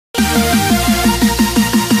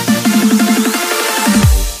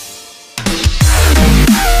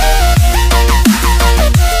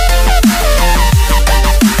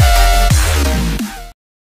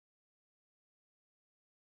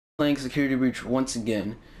Playing Security Breach once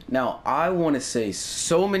again. Now, I want to say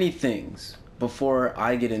so many things before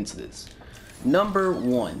I get into this. Number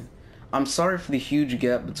one, I'm sorry for the huge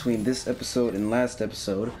gap between this episode and last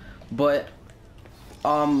episode, but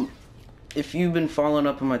if you've been following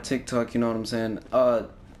up on my TikTok, you know what I'm saying.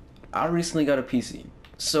 I recently got a PC.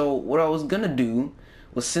 So what I was gonna do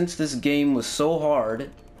was, since this game was so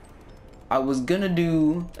hard, I was gonna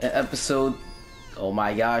do an episode. Oh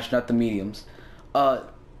my gosh, not the mediums.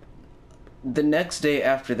 The next day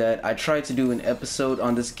after that, I tried to do an episode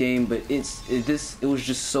on this game, but it was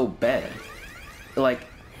just so bad. Like,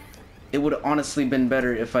 it would have honestly been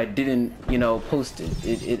better if I didn't, you know, post it.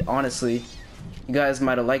 It honestly, you guys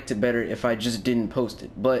might have liked it better if I just didn't post it.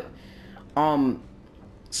 But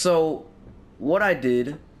so what I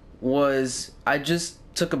did was I just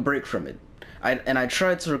took a break from it. I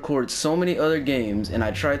tried to record so many other games, and I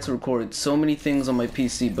tried to record so many things on my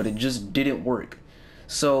PC, but it just didn't work.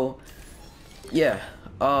 So yeah,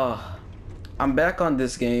 I'm back on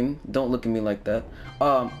this game. Don't look at me like that.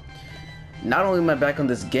 Not only am I back on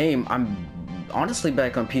this game, I'm honestly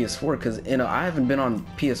back on PS4, because, you know, I haven't been on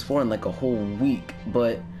PS4 in like a whole week,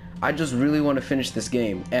 but I just really want to finish this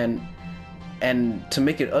game, and to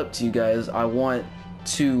make it up to you guys, I want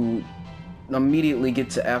to immediately get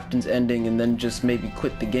to Afton's ending and then just maybe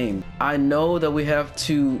quit the game. I know that we have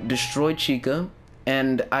to destroy Chica,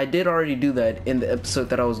 and I did already do that in the episode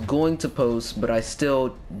that I was going to post, but I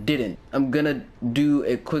still didn't. I'm gonna do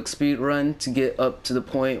a quick speed run to get up to the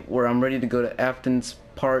point where I'm ready to go to Afton's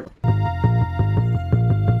part.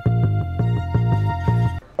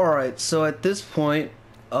 Alright, so at this point,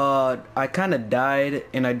 I kinda died,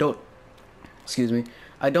 and I don't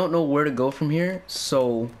know where to go from here,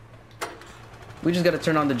 so we just gotta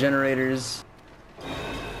turn on the generators.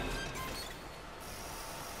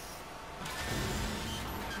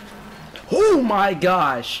 Oh my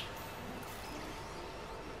gosh!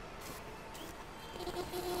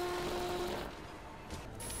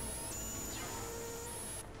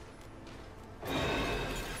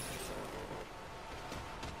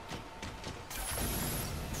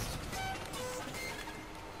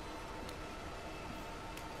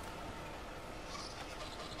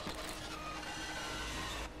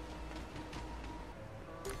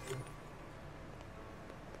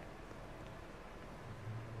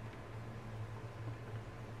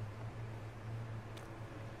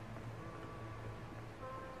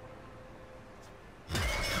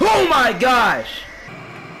 Oh my gosh!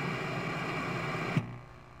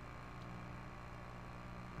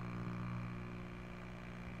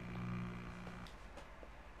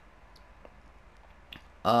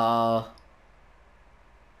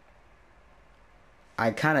 I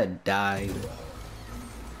kinda died.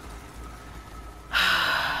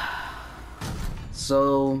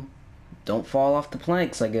 So, don't fall off the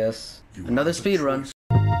planks, I guess. Another speed run.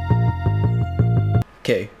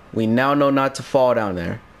 Okay, we now know not to fall down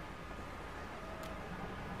there.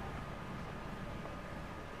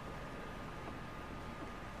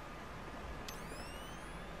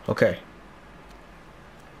 Okay.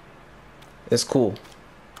 It's cool.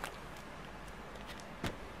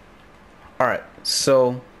 Alright,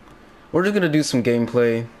 so we're just gonna do some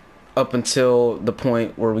gameplay up until the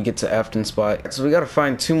point where we get to Afton spot. So we gotta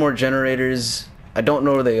find 2 more generators. I don't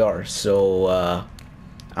know where they are, so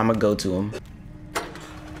I'm gonna go to them.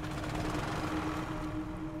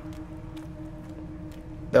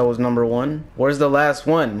 That was number 1. Where's the last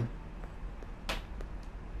one?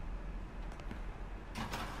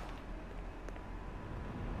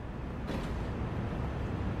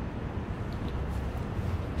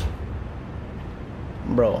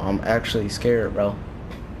 Bro, I'm actually scared, bro.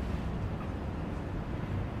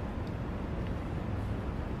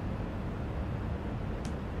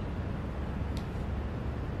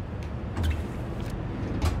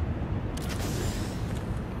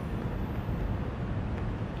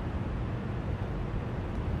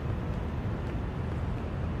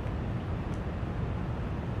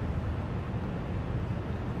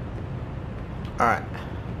 Alright.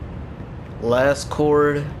 Last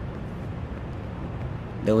chord.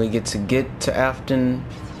 Then we get to Afton.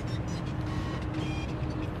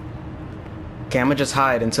 Okay, I'm gonna just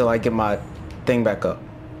hide until I get my thing back up.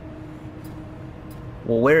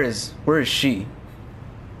 Well, where is she?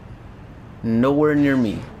 Nowhere near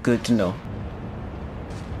me. Good to know.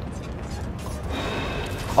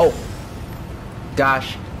 Oh.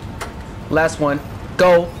 Gosh. Last one.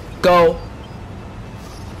 Go. Go.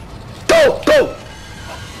 Go. Go.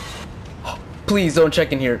 Please don't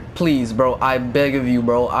check in here. Please, bro. I beg of you,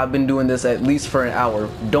 bro. I've been doing this at least for an hour.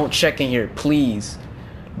 Don't check in here. Please.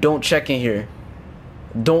 Don't check in here.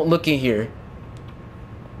 Don't look in here.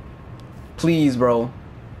 Please, bro.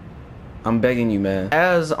 I'm begging you, man.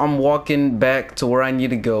 As I'm walking back to where I need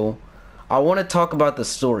to go, I want to talk about the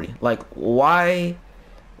story. Like, why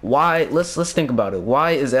let's think about it.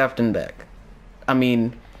 Why is Afton back? I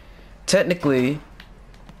mean, technically,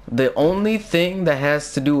 the only thing that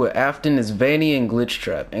has to do with Afton is Vanny and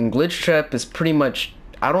Glitchtrap. And Glitchtrap is pretty much,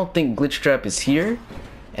 I don't think Glitchtrap is here.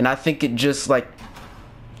 And I think it just, like,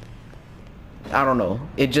 I don't know.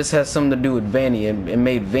 It just has something to do with Vanny and it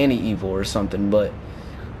made Vanny evil or something. But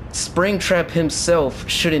Springtrap himself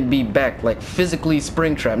shouldn't be back. Like, physically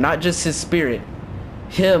Springtrap, not just his spirit.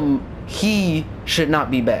 He should not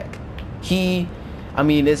be back. I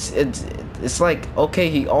mean, it's like, okay,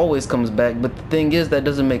 he always comes back, but the thing is, that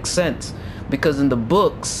doesn't make sense. Because in the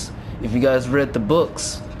books, if you guys read the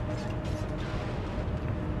books,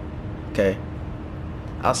 okay,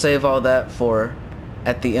 I'll save all that for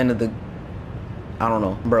at the end of the, I don't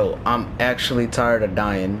know, bro. I'm actually tired of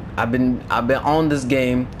dying. I've been on this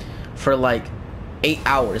game for like 8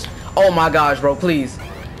 hours. Oh my gosh, bro, please.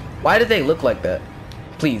 Why did they look like that?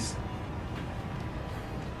 Please.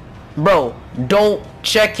 Bro, don't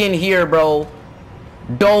check in here, bro.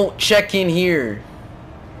 Don't check in here.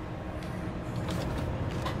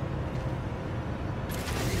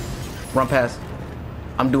 Run past.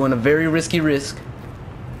 I'm doing a very risky risk.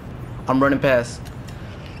 I'm running past.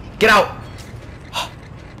 Get out.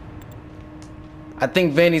 I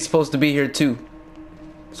think Vanny's supposed to be here too.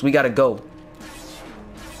 So we gotta go.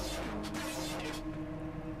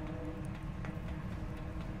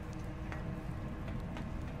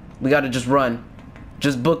 We gotta just run.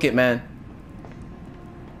 Just book it, man.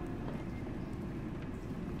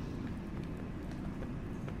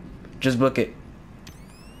 Just book it.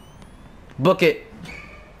 Book it.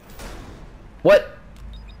 What?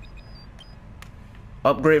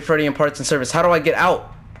 Upgrade Freddy and parts and service. How do I get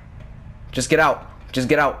out? Just get out. Just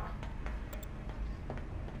get out.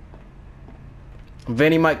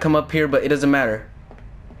 Vanny might come up here, but it doesn't matter.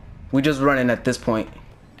 We just running at this point.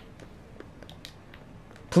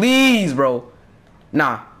 Please, bro.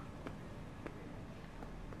 Nah.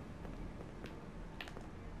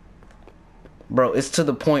 Bro, it's to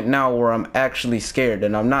the point now where I'm actually scared.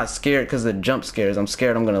 And I'm not scared because of the jump scares. I'm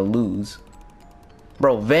scared I'm gonna lose.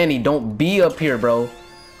 Bro, Vanny, don't be up here, bro.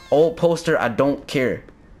 Old poster, I don't care.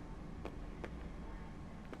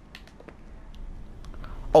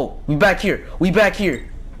 Oh, we back here. We back here.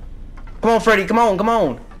 Come on, Freddy. Come on, come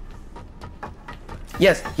on.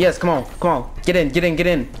 Yes, yes, come on, come on. Get in, get in, get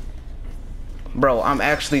in. Bro, I'm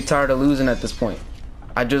actually tired of losing at this point.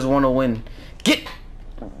 I just want to win. Get...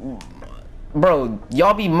 Bro,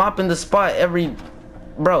 y'all be mopping the spot every...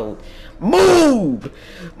 Bro, move!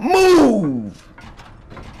 Move!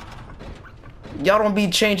 Y'all don't be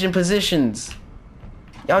changing positions.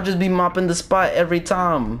 Y'all just be mopping the spot every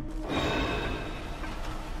time.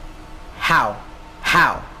 How?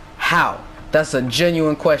 How? How? That's a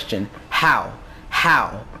genuine question. How?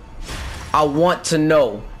 How? I want to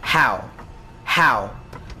know. How? How?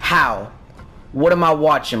 How? What am I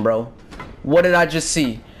watching, bro? What did I just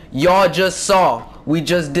see? Y'all just saw. We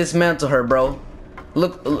just dismantled her, bro.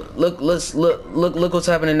 Look what's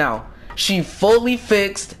happening now. She fully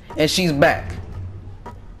fixed and she's back.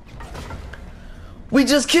 We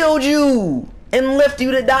just killed you and left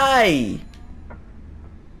you to die.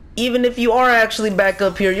 Even if you are actually back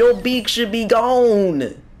up here, your beak should be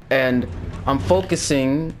gone. And I'm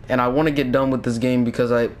focusing and I want to get done with this game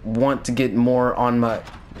because I want to get more on my,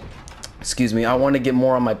 excuse me, I want to get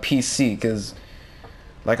more on my PC because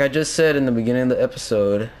like I just said in the beginning of the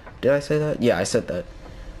episode, did I say that? Yeah, I said that.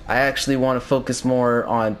 I actually want to focus more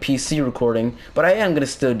on PC recording, but I am going to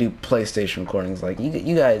still do PlayStation recordings. Like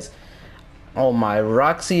you guys, oh my,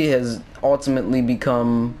 Roxy has ultimately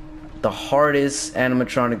become the hardest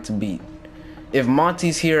animatronic to beat. If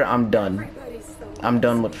Monty's here, I'm done. I'm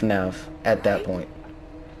done with FNAF at that point.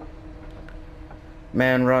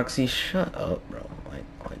 Man, Roxy, shut up, bro.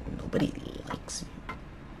 Like nobody likes you.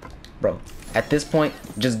 Bro, at this point,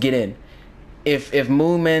 just get in. If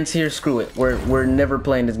Moon Man's here, screw it. We're never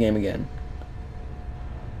playing this game again.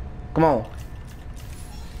 Come on.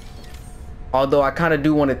 Although I kind of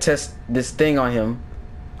do want to test this thing on him.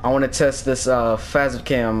 I want to test this Phasm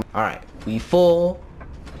Cam. All right, we full.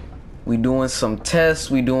 We doing some tests.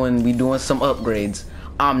 We doing some upgrades.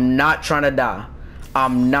 I'm not trying to die.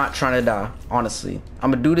 I'm not trying to die. Honestly, I'm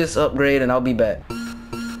gonna do this upgrade and I'll be back.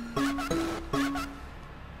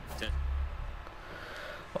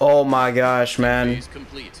 Oh my gosh, man.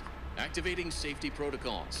 Complete. Activating safety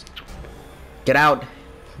protocols. Get out.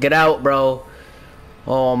 Get out, bro.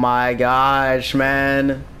 Oh my gosh,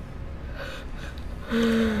 man.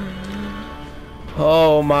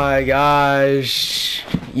 Oh my gosh.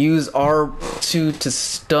 Use R2 to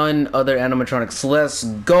stun other animatronics. Let's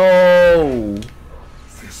go!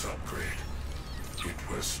 This upgrade, it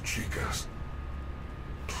was Chica's.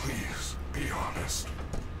 Please be honest.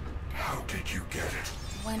 How did you get it?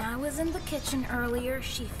 When I was in the kitchen earlier,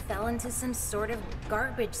 she fell into some sort of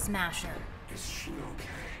garbage smasher. Is she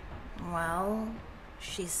okay? Well,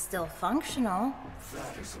 she's still functional.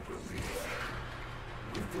 That is a relief.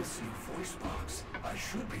 With this new voice box, I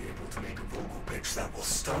should be able to make a vocal pitch that will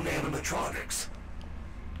stun animatronics.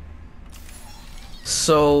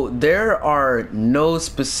 So there are no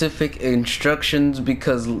specific instructions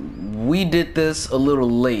because we did this a little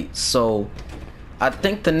late. So I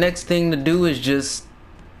think the next thing to do is just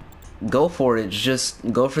go for it.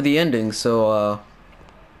 Just go for the ending. So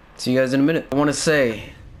see you guys in a minute. I want to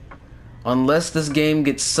say, unless this game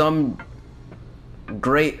gets some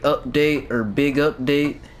great update or big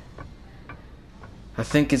update, I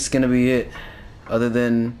think it's gonna be it. Other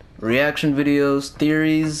than reaction videos,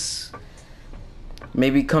 theories,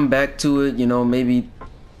 maybe come back to it, you know, maybe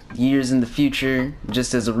years in the future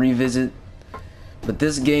just as a revisit. But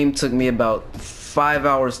this game took me about 5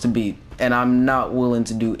 hours to beat, and I'm not willing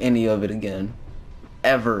to do any of it again,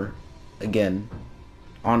 ever again.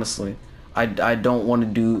 Honestly, I don't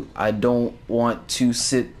want to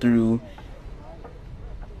sit through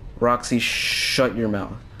Roxy, shut your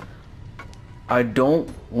mouth. I don't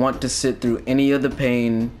want to sit through any of the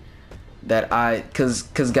pain that cause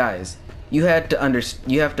guys, you have to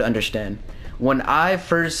understand. When I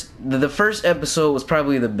the first episode was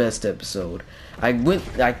probably the best episode. I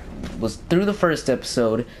was through the first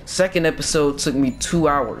episode. Second episode took me 2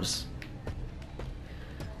 hours.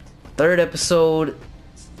 Third episode,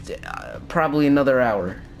 probably another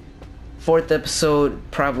hour. Fourth episode,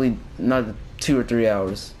 probably another 2 or 3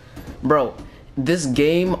 hours. Bro, this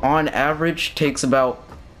game on average takes about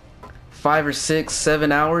 5 or 6,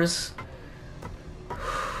 7 hours.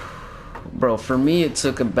 Bro, for me it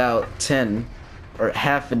took about 10 or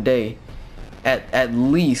half a day at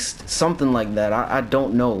least, something like that. I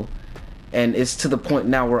don't know, and it's to the point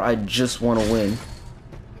now where I just want to win.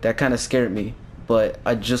 That kind of scared me, but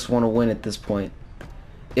I just want to win at this point.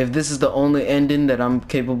 If this is the only ending that I'm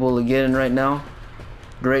capable of getting right now,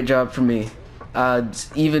 great job for me.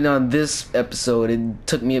 Even on this episode, it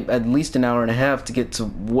took me at least an hour and a half to get to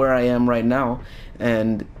where I am right now,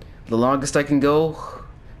 and the longest I can go,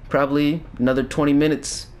 probably another 20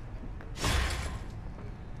 minutes.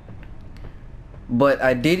 But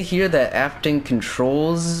I did hear that Afton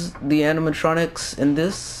controls the animatronics in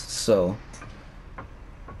this, so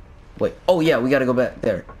wait, oh yeah, we gotta go back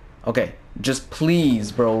there. Okay, just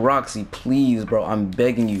please, bro, Roxy, please, bro, I'm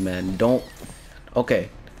begging you, man, don't. Okay,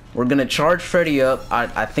 we're gonna charge Freddy up.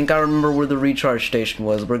 I think I remember where the recharge station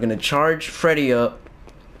was. We're gonna charge Freddy up,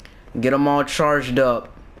 get them all charged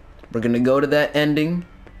up. We're gonna go to that ending.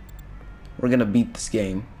 We're gonna beat this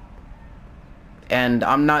game. And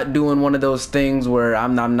I'm not doing one of those things where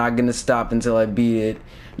I'm not gonna stop until I beat it.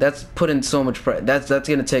 That's putting so much pressure. That's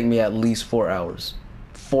gonna take me at least 4 hours,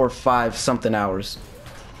 4, 5 something hours.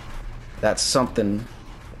 That's something.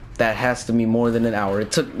 That has to be more than an hour.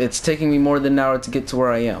 It's taking me more than an hour to get to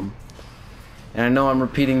where I am. And I know I'm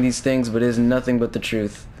repeating these things, but it is nothing but the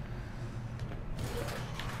truth.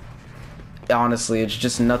 Honestly, it's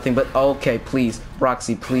just nothing but. Okay, please,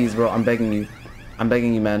 Roxy, please, bro, I'm begging you. I'm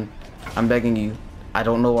begging you, man. I'm begging you. I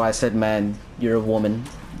don't know why I said man. You're a woman,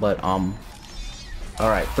 but all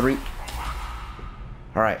right, 3.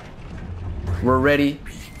 All right, we're ready.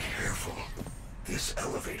 Be careful. This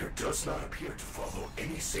elevator does not appear to follow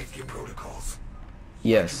any safety protocols.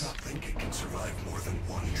 Yes. I do not think it can survive more than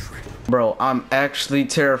one trip. Bro, I'm actually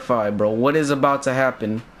terrified, bro. What is about to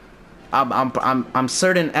happen? I'm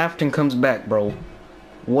certain Afton comes back, bro.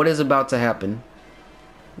 What is about to happen?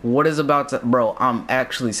 What is about to, bro? I'm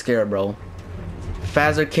actually scared, bro.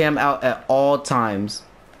 Phaser cam out at all times.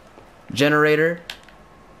 Generator,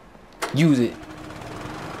 use it,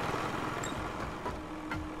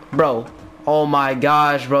 bro. Oh my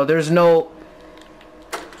gosh, bro. There's no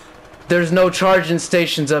charging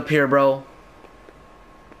stations up here, bro.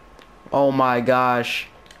 Oh my gosh.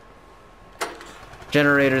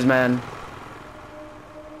 Generators, man.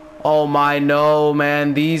 Oh my, no,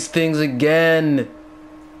 man. These things again.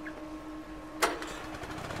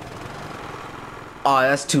 Oh,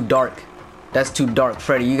 that's too dark. That's too dark.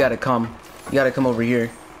 Freddy, you gotta come. You gotta come over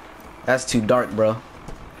here. That's too dark, bro.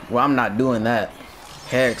 Well, I'm not doing that.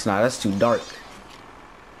 Heck, nah, that's too dark.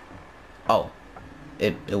 Oh.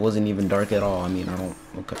 It wasn't even dark at all. I mean, I don't...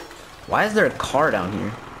 Okay. Why is there a car down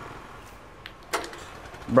here?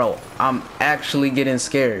 Bro, I'm actually getting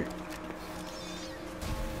scared.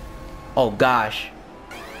 Oh gosh.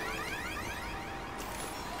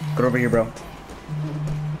 Get over here, bro.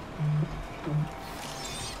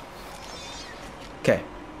 Okay.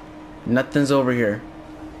 Nothing's over here.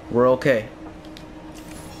 We're okay.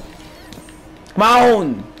 Come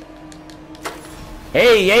on!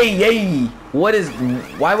 Hey, hey, hey! What is...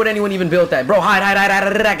 Why would anyone even build that? Bro, hide.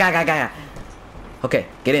 Okay,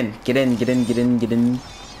 get in. Get in.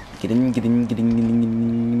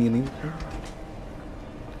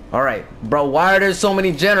 Alright. Bro, why are there so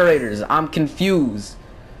many generators? I'm confused.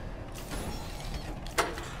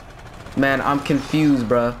 Man, I'm confused,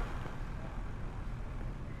 bro.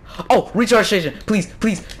 Oh, recharge station. Please,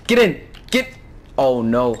 get in. Oh,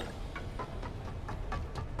 no.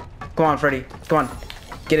 Come on, Freddy. Come on.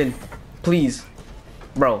 Get in. Please.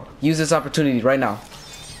 Bro, use this opportunity right now.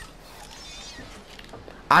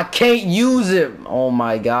 I can't use it. Oh,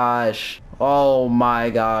 my gosh. Oh, my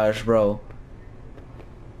gosh, bro.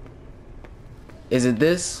 Is it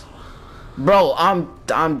this? Bro,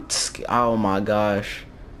 oh, my gosh.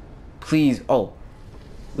 Please. Oh.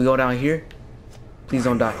 We go down here? Please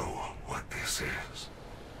don't die. I know what this is.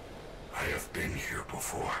 I have been here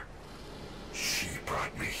before. She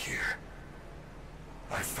brought me here.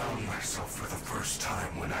 I found myself for the first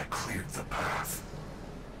time when I cleared the path.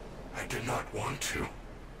 I did not want to,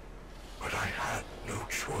 but I had no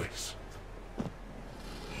choice.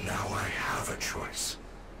 Now I have a choice.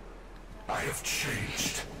 I have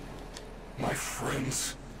changed. My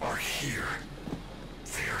friends are here.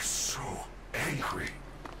 They are so angry,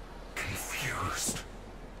 confused.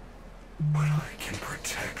 But I can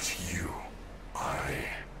protect you. I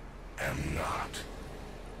am not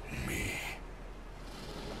me.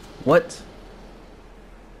 What?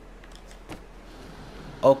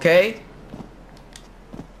 Okay.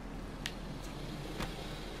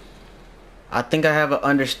 I think I have an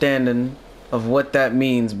understanding of what that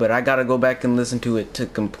means, but I gotta go back and listen to it to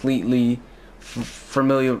completely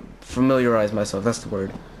familiarize myself. That's the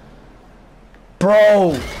word.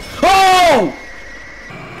 Bro! Oh!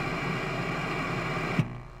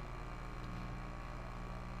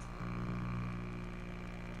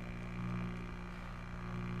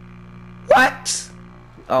 What?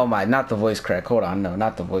 Oh my, not the voice crack. Hold on, no,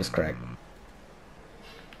 not the voice crack.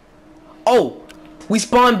 Oh! We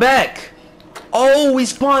spawned back! Oh, we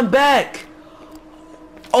spawned back!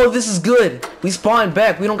 Oh, this is good. We spawned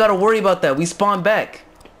back. We don't gotta worry about that. We spawned back.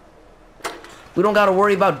 We don't gotta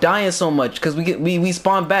worry about dying so much because we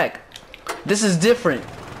spawned back. This is different.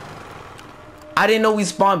 I didn't know we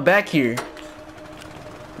spawned back here.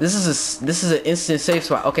 This is an instant safe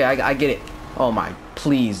spot. Okay, I get it. Oh my,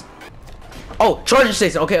 please. Oh, charging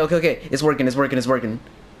station. Okay. It's working.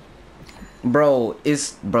 Bro,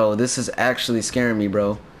 this is actually scaring me,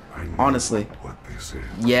 bro. Honestly. What this is.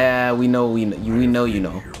 Yeah, we know you know.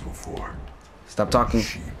 Here before. Stop talking.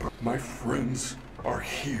 My friends are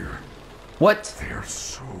here. What? They are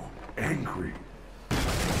so angry.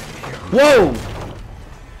 Whoa!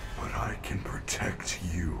 But I can protect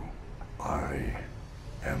you. I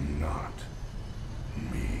am not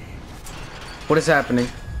me. What is happening?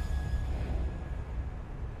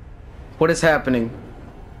 What is happening?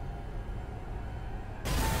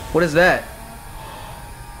 What is that?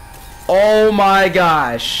 Oh my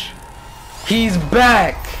gosh. He's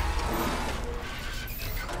back.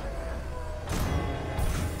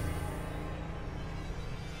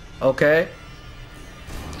 Okay.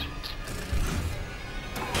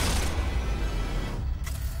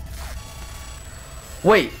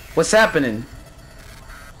 Wait, what's happening?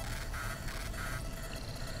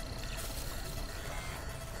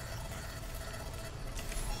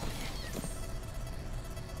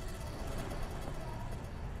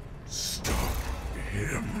 Stop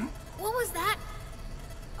him. What was that?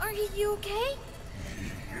 Are you okay?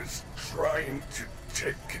 He is trying to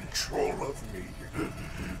take control of me.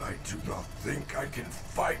 I do not think I can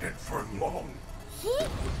fight it for long. He?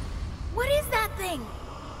 What is that thing?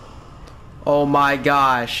 Oh my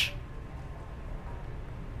gosh.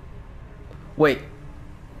 Wait.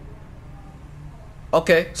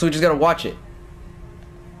 Okay, so we just gotta watch it.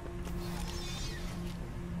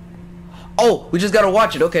 Oh, we just gotta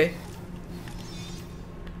watch it, okay.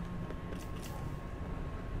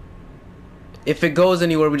 If it goes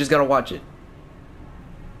anywhere, we just gotta watch it.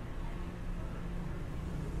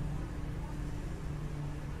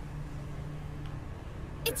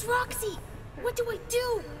 It's Roxy! What do I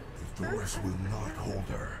do? The doors will not hold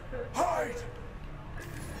her. Hide!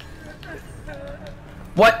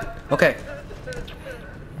 What? Okay.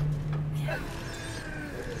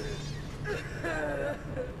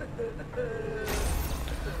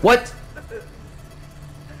 What?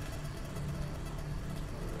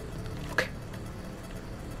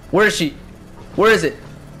 Where is she? Where is it?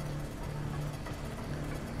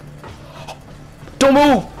 Don't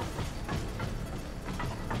move!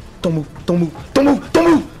 Don't move, don't move, don't move, don't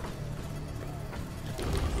move!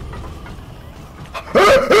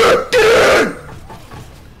 Get in!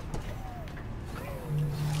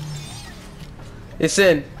 It's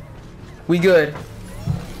in. We good.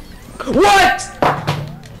 What?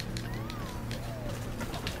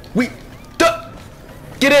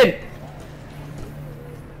 Get in!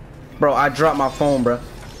 Bro, I dropped my phone, bro.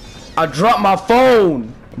 I dropped my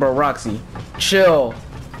phone! Bro, Roxy, chill.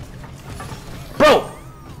 Bro!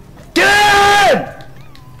 Get in!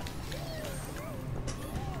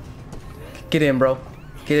 Get in, bro.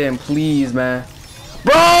 Get in, please, man.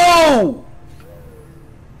 Bro!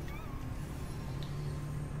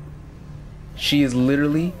 She is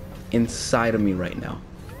literally inside of me right now.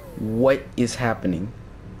 What is happening?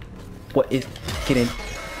 What is... Get in.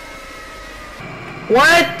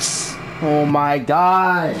 What? Oh my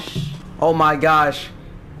gosh. Oh my gosh.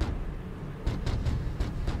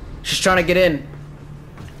 She's trying to get in.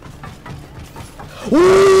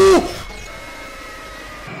 Woo!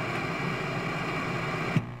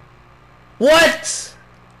 What?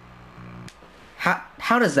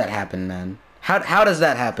 How does that happen, man? How does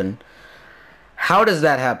that happen? How does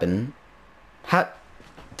that happen?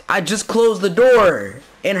 I just closed the door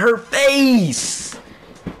in her face.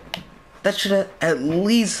 That should have at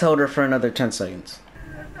least held her for another 10 seconds.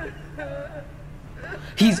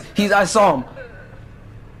 I saw him.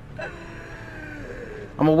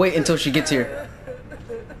 I'm gonna wait until she gets here.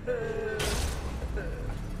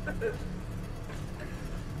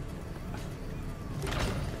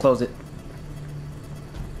 Close it.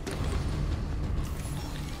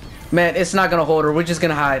 Man, it's not gonna hold her. We're just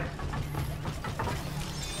gonna hide.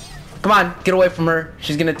 Come on, get away from her.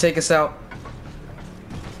 She's gonna take us out.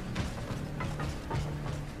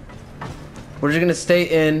 We're just gonna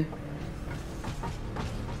stay in.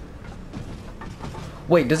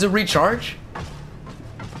 Wait, does it recharge?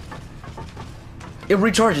 It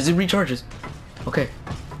recharges, it recharges. Okay.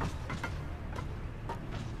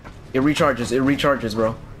 It recharges,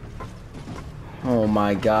 bro. Oh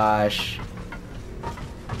my gosh.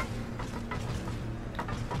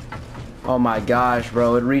 Oh my gosh,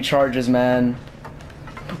 bro. It recharges, man.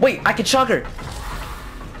 Wait, I can shock her.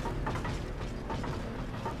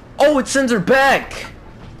 Oh, it sends her back.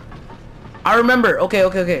 I remember.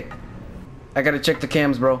 Okay. I gotta check the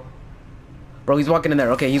cams, bro. Bro, he's walking in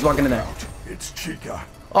there. Okay, he's walking in there. It's Chica.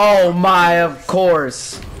 Oh my, of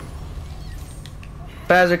course.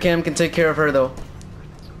 Phaser Cam can take care of her, though.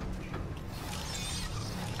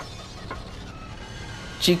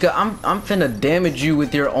 Chica, I'm finna damage you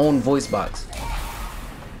with your own voice box.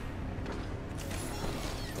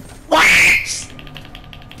 What?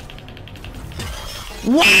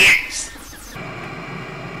 What?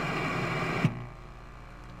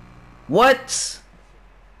 What?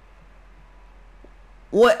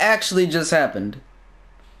 What actually just happened?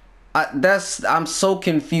 I'm so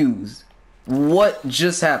confused. What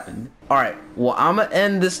just happened? Alright, well, I'ma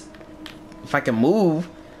end this. If I can move.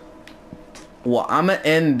 Well, I'ma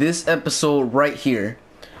end this episode right here.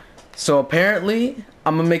 So apparently,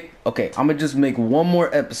 I'm gonna just make one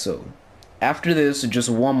more episode. After this, just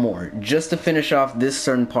one more. Just to finish off this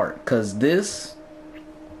certain part. Cause this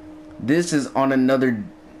is on another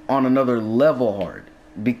level hard.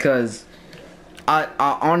 Because I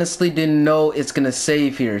honestly didn't know it's gonna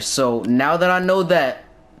save here. So now that I know that,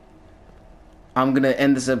 I'm gonna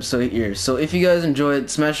end this episode here. So if you guys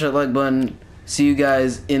enjoyed, smash that like button. See you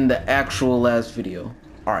guys in the actual last video.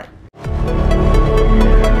 Alright.